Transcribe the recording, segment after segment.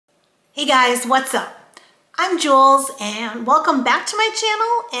Hey guys, what's up? I'm Jules and welcome back to my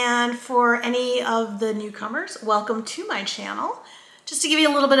channel, and for any of the newcomers, welcome to my channel. Just to give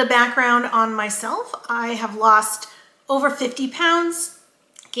you a little bit of background on myself, I have lost over 50 pounds,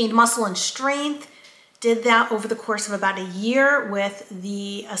 gained muscle and strength, did that over the course of about a year with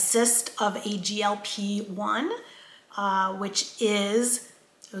the assist of a GLP-1, which is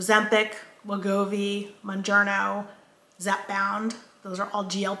Ozempic, Wegovy, Mounjaro, Zepbound. Those are all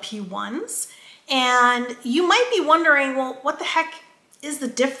GLP-1s. And you might be wondering, well, what the heck is the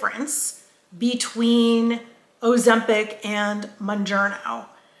difference between Ozempic and Mounjaro?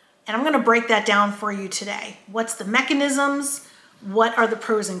 And I'm gonna break that down for you today. What's the mechanisms? What are the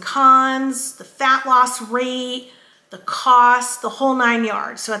pros and cons? The fat loss rate, the cost, the whole 9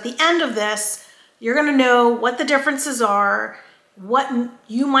 yards. So at the end of this, you're gonna know what the differences are, what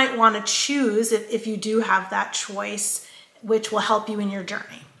you might wanna choose if you do have that choice, which will help you in your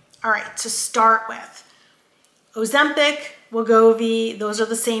journey. All right, to start with, Ozempic, Wegovy, those are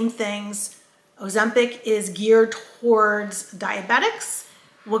the same things. Ozempic is geared towards diabetics.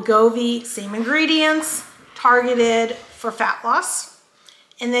 Wegovy, same ingredients, targeted for fat loss.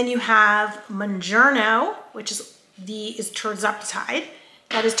 And then you have Mounjaro, which is tirzepatide,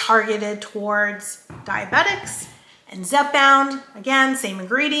 that is targeted towards diabetics. And Zepbound, again, same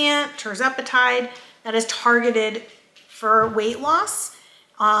ingredient, tirzepatide, that is targeted for weight loss.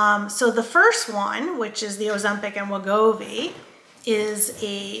 So the first one, which is the Ozempic and Wegovy, is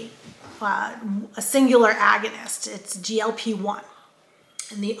a singular agonist. It's GLP-1.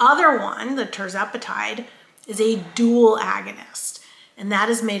 And the other one, the tirzepatide, is a dual agonist. And that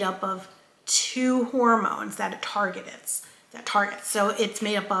is made up of two hormones that it targets. So it's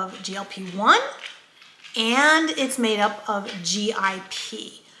made up of GLP-1 and it's made up of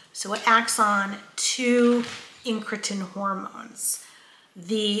GIP. So it acts on two incretin hormones.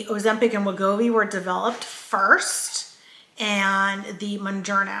 The Ozempic and Wegovy were developed first, and the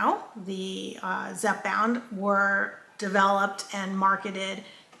Mounjaro, the Zepbound, were developed and marketed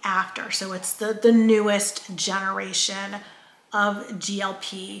after. So it's the newest generation of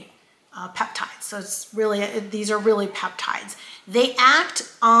GLP peptides. So it's really, these are really peptides. They act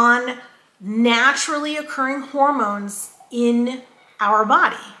on naturally occurring hormones in our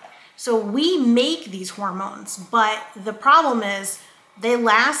body. So we make these hormones, but the problem is they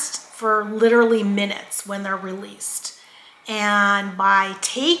last for literally minutes when they're released. And by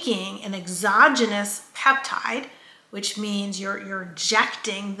taking an exogenous peptide, which means you're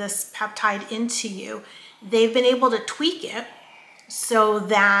injecting this peptide into you, they've been able to tweak it so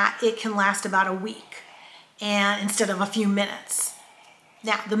that it can last about a week and instead of a few minutes.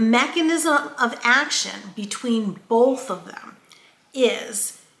 Now, the mechanism of action between both of them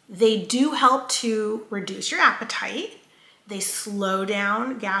is they do help to reduce your appetite. They slow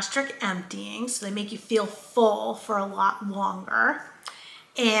down gastric emptying, so they make you feel full for a lot longer,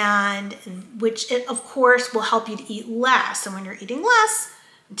 and which it, of course, will help you to eat less. And when you're eating less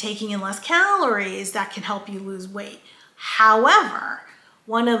and taking in less calories, that can help you lose weight. However,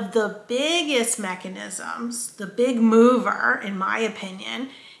 one of the biggest mechanisms, the big mover, in my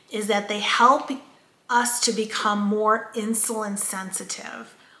opinion, is that they help us to become more insulin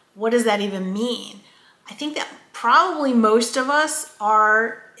sensitive. What does that even mean? I think that probably most of us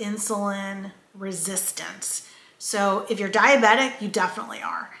are insulin resistant. So if you're diabetic, you definitely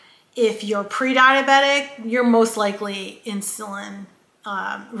are. If you're pre-diabetic, you're most likely insulin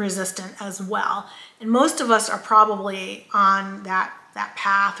resistant as well. And most of us are probably on that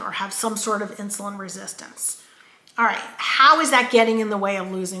path or have some sort of insulin resistance. All right, how is that getting in the way of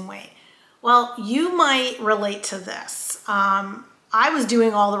losing weight? Well, you might relate to this. I was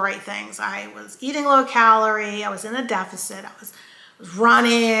doing all the right things. I was eating low calorie, I was in a deficit, I was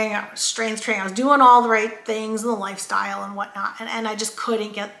running, I was strength training, I was doing all the right things in the lifestyle and whatnot, and I just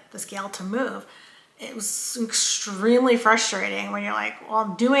couldn't get the scale to move. It was extremely frustrating when you're like, well,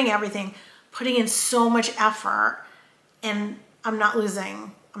 I'm doing everything, putting in so much effort, and I'm not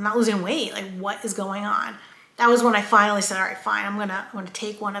losing weight. Like, what is going on? That was when I finally said, all right, fine, I'm gonna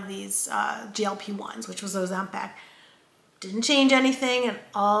take one of these GLP-1s, which was Ozempic. Didn't change anything, and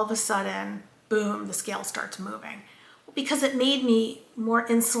all of a sudden, boom, the scale starts moving. Well, because it made me more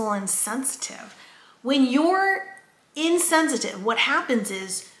insulin sensitive. When you're insensitive, what happens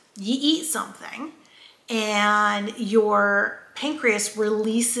is you eat something and your pancreas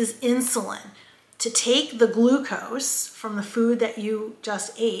releases insulin to take the glucose from the food that you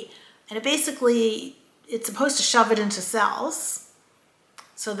just ate, and it's supposed to shove it into cells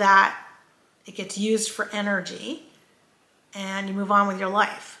so that it gets used for energy and you move on with your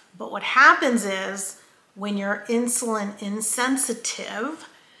life. But what happens is when you're insulin insensitive,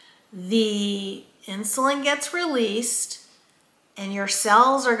 the insulin gets released and your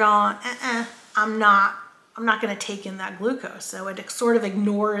cells are going, I'm not going to take in that glucose. So it sort of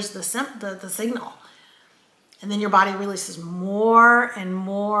ignores the signal. And then your body releases more and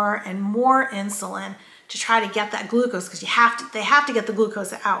more and more insulin to try to get that glucose, because they have to get the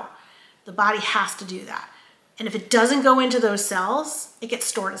glucose out. The body has to do that. And if it doesn't go into those cells, it gets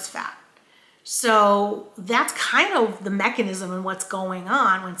stored as fat. So that's kind of the mechanism and what's going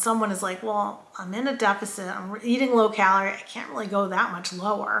on when someone is like, well, I'm in a deficit, I'm eating low calorie, I can't really go that much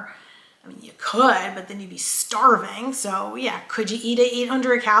lower. I mean, you could, but then you'd be starving. So yeah, could you eat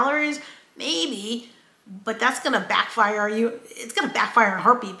 800 calories? Maybe, but that's gonna backfire you. It's gonna backfire in a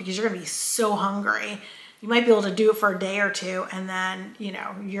heartbeat, because you're gonna be so hungry. You might be able to do it for a day or two, and then, you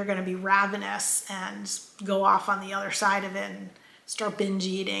know, you're gonna be ravenous and go off on the other side of it and start binge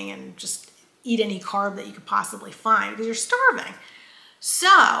eating and just eat any carb that you could possibly find, because you're starving.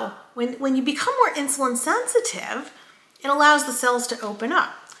 So when you become more insulin sensitive, it allows the cells to open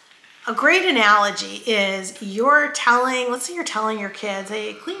up. A great analogy is let's say you're telling your kids,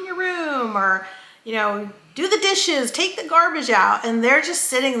 hey, clean your room, or, you know, do the dishes, take the garbage out, and they're just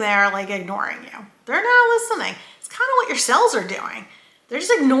sitting there like ignoring you. They're not listening. It's kind of what your cells are doing. They're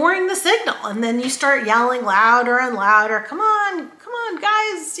just ignoring the signal, and then you start yelling louder and louder, come on,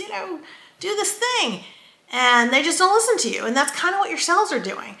 guys, you know, do this thing. And they just don't listen to you, and that's kind of what your cells are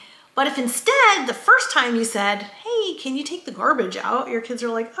doing. But if instead, the first time you said, hey, can you take the garbage out? Your kids are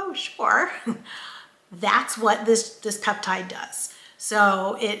like, oh, sure. That's what this peptide does.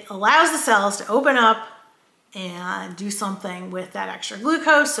 So it allows the cells to open up and do something with that extra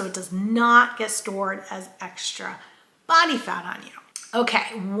glucose, so it does not get stored as extra body fat on you.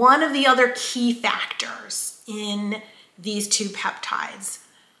 Okay, one of the other key factors in these two peptides,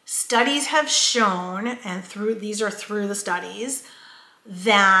 studies have shown, and these are through the studies,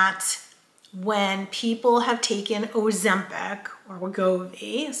 that when people have taken Ozempic or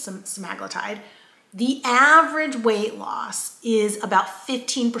Wegovy, semaglutide, the average weight loss is about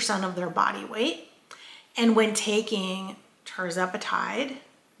 15% of their body weight. And when taking tirzepatide,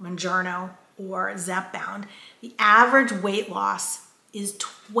 Mounjaro, or Zepbound, the average weight loss is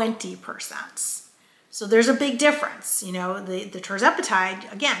 20%. So there's a big difference. You know, the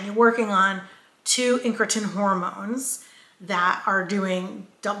tirzepatide, again, you're working on two incretin hormones that are doing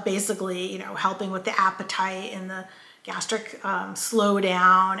basically, you know, helping with the appetite and the gastric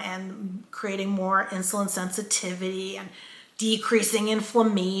slowdown and creating more insulin sensitivity and decreasing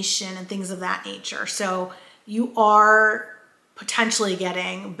inflammation and things of that nature. So you are potentially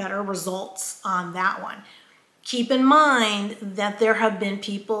getting better results on that one. Keep in mind that there have been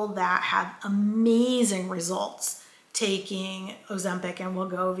people that have amazing results taking Ozempic and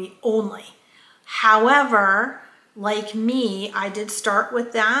Wegovy only. However, like me, I did start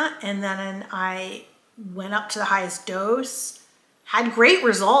with that, and then I went up to the highest dose, had great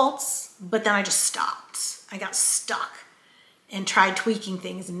results, but then I just stopped. I got stuck and tried tweaking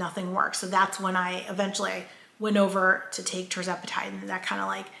things and nothing worked. So that's when I eventually went over to take tirzepatide, and that kind of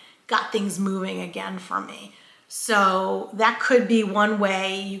like got things moving again for me. So that could be one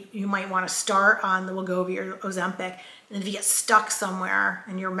way you might want to start on the Wegovy or Ozempic. And if you get stuck somewhere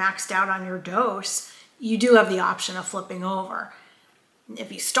and you're maxed out on your dose, you do have the option of flipping over. If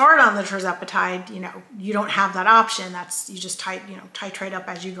you start on the tirzepatide, you know, you don't have that option. You just titrate up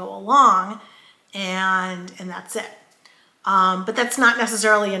as you go along, and that's it. But that's not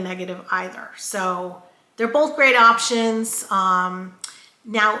necessarily a negative either. So they're both great options.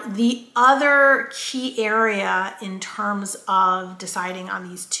 Now, the other key area in terms of deciding on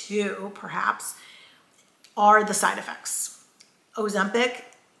these two, perhaps, are the side effects. Ozempic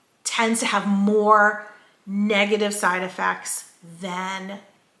tends to have more negative side effects than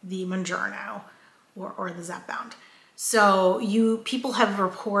the Mounjaro or the Zepbound. So people have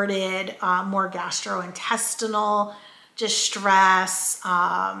reported more gastrointestinal distress,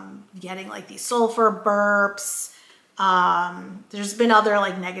 getting like these sulfur burps. There's been other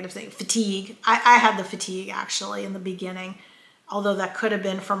like negative things, fatigue. I had the fatigue actually in the beginning, although that could have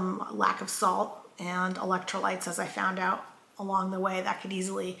been from lack of salt and electrolytes, as I found out along the way. That could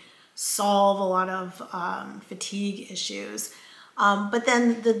easily solve a lot of fatigue issues. But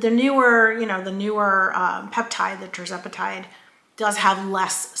then the newer peptide, the tirzepatide, does have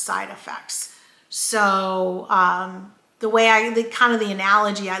less side effects. So the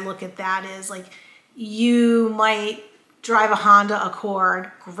analogy I look at that is like, you might drive a Honda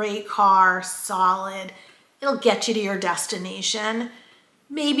Accord, great car, solid. It'll get you to your destination.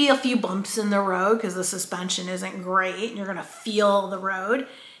 Maybe a few bumps in the road because the suspension isn't great and you're gonna feel the road.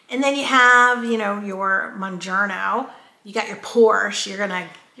 And then you have, your Mounjaro, you got your Porsche, you're gonna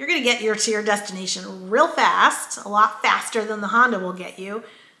you're gonna get to your destination real fast, a lot faster than the Honda will get you.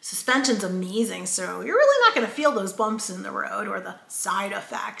 Suspension's amazing, so you're really not gonna feel those bumps in the road or the side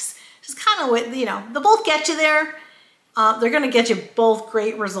effects. Just kind of what, you know, they'll both get you there. They're gonna get you both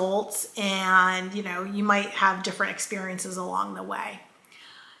great results, and you know, you might have different experiences along the way.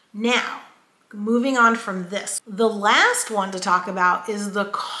 Now, moving on from this, the last one to talk about is the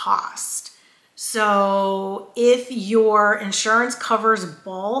cost. So if your insurance covers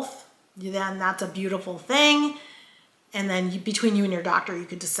both, then that's a beautiful thing. And then between you and your doctor, you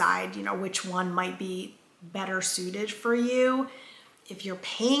could decide, you know, which one might be better suited for you. If you're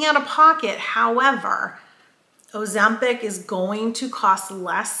paying out of pocket, however, Ozempic is going to cost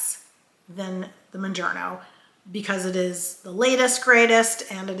less than the Mounjaro because it is the latest, greatest,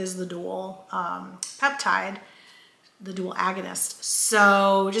 and it is the dual peptide, the dual agonist.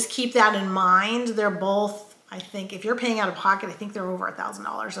 So just keep that in mind. They're both, I think, if you're paying out of pocket, I think they're over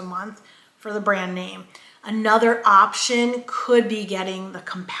 $1,000 a month for the brand name. Another option could be getting the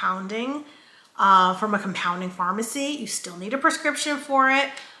compounding from a compounding pharmacy. You still need a prescription for it,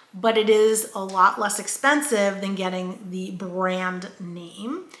 but it is a lot less expensive than getting the brand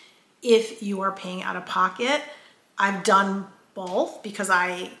name if you are paying out of pocket. I've done both because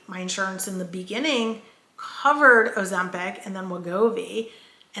my insurance in the beginning covered Ozempic and then Wegovy.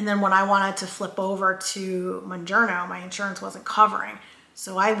 And then when I wanted to flip over to Mounjaro, my insurance wasn't covering.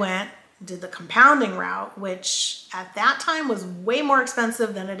 So I did the compounding route, which at that time was way more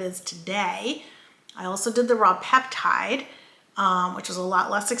expensive than it is today. I also did the raw peptide, which was a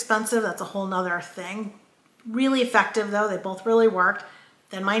lot less expensive. That's a whole nother thing. Really effective though, they both really worked.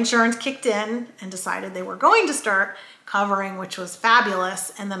 Then my insurance kicked in and decided they were going to start covering, which was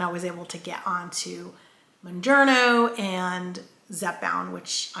fabulous. And then I was able to get onto Mounjaro and Zepbound,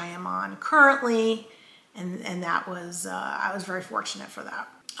 which I am on currently. And that was, I was very fortunate for that.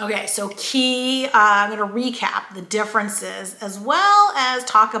 Okay, so I'm gonna recap the differences as well as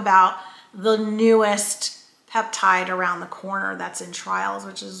talk about the newest peptide around the corner that's in trials,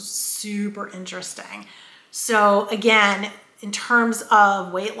 which is super interesting. So again, in terms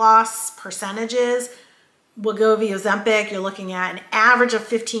of weight loss percentages, Wegovy, Ozempic, you're looking at an average of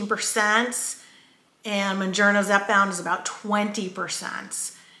 15%, and Mounjaro Zepbound is about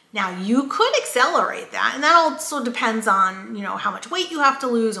 20%. Now you could accelerate that, and that also depends on, you know, how much weight you have to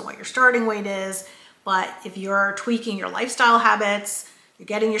lose and what your starting weight is. But if you're tweaking your lifestyle habits, you're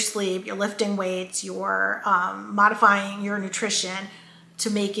getting your sleep, you're lifting weights, you're modifying your nutrition to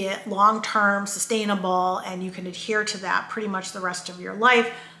make it long-term sustainable, and you can adhere to that pretty much the rest of your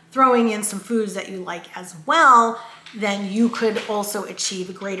life, throwing in some foods that you like as well, then you could also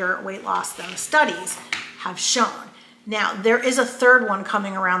achieve greater weight loss than the studies have shown. Now, there is a third one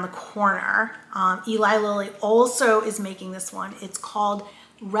coming around the corner. Eli Lilly also is making this one. It's called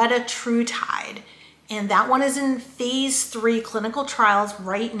retatrutide, and that one is in phase 3 clinical trials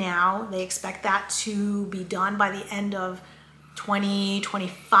right now. They expect that to be done by the end of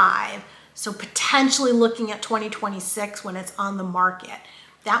 2025. So potentially looking at 2026 when it's on the market.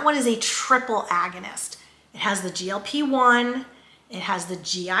 That one is a triple agonist. It has the GLP-1, it has the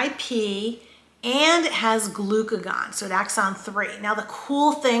GIP, and it has glucagon, so it acts on 3. Now the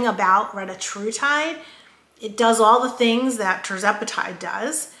cool thing about retatrutide, it does all the things that tirzepatide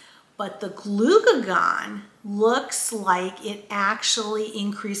does, but the glucagon looks like it actually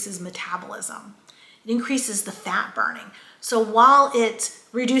increases metabolism. It increases the fat burning. So while it's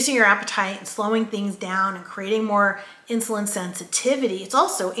reducing your appetite and slowing things down and creating more insulin sensitivity, it's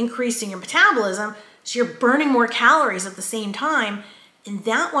also increasing your metabolism, so you're burning more calories at the same time. And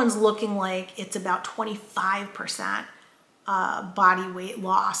that one's looking like it's about 25% body weight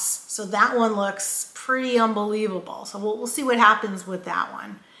loss. So that one looks pretty unbelievable. So we'll see what happens with that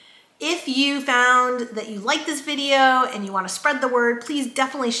one. If you found that you liked this video and you want to spread the word, please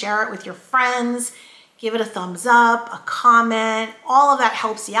definitely share it with your friends. Give it a thumbs up, a comment. All of that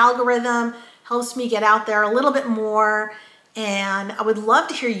helps the algorithm, helps me get out there a little bit more. And I would love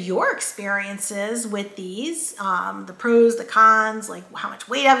to hear your experiences with these, the pros, the cons, like how much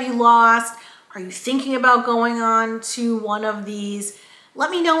weight have you lost? Are you thinking about going on to one of these?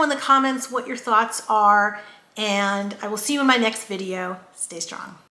 Let me know in the comments what your thoughts are, and I will see you in my next video. Stay strong.